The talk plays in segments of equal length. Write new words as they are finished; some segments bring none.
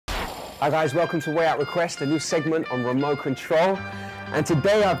Hi guys, welcome to Way Out Request, a new segment on remote control. And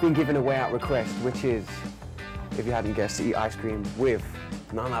today I've been given a way out request, which is, if you hadn't guessed, to eat ice cream with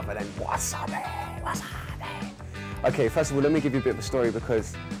none other than wasabe. Wasabe. Okay, first of all, let me give you a bit of a story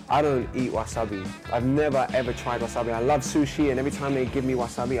because I don't eat wasabi. I've never ever tried wasabi. I love sushi, and every time they give me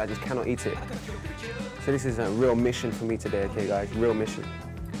wasabi, I just cannot eat it. So this is a real mission for me today, okay guys, real mission.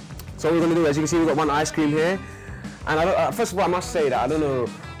 So what we're gonna do, as you can see, we've got one ice cream here. And first of all, I must say that I don't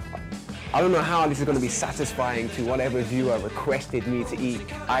know how this is going to be satisfying to whatever viewer requested me to eat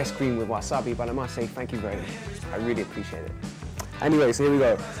ice cream with wasabi, but I must say thank you very much. I really appreciate it. Anyway, so here we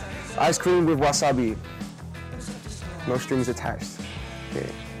go. Ice cream with wasabi. No strings attached. Okay.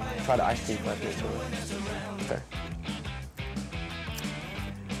 Try the ice cream first, make sure.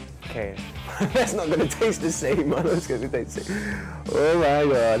 Okay. That's not going to taste the same, man. It's going to taste the same. Oh my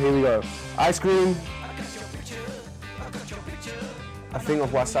god, here we go. Ice cream. A thing of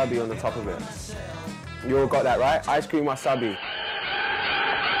wasabi on the top of it. You all got that right? Ice cream wasabi.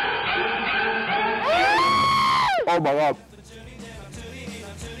 Oh my god.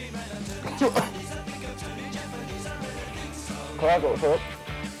 Can I go for it?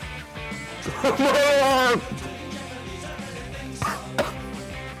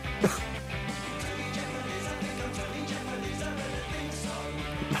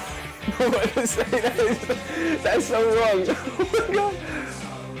 What to say? That's so wrong. Oh my god.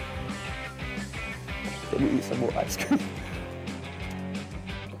 Let me eat some more ice cream.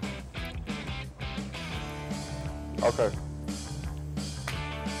 Okay.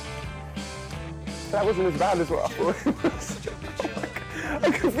 That wasn't as bad as what I thought it was. Oh my god.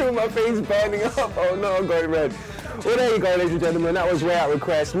 I can feel my face burning up. Oh no, I'm going red. Well, there you go, ladies and gentlemen. That was Way Out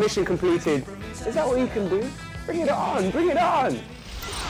Request. Mission completed. Is that what you can do? Bring it on. Bring it on.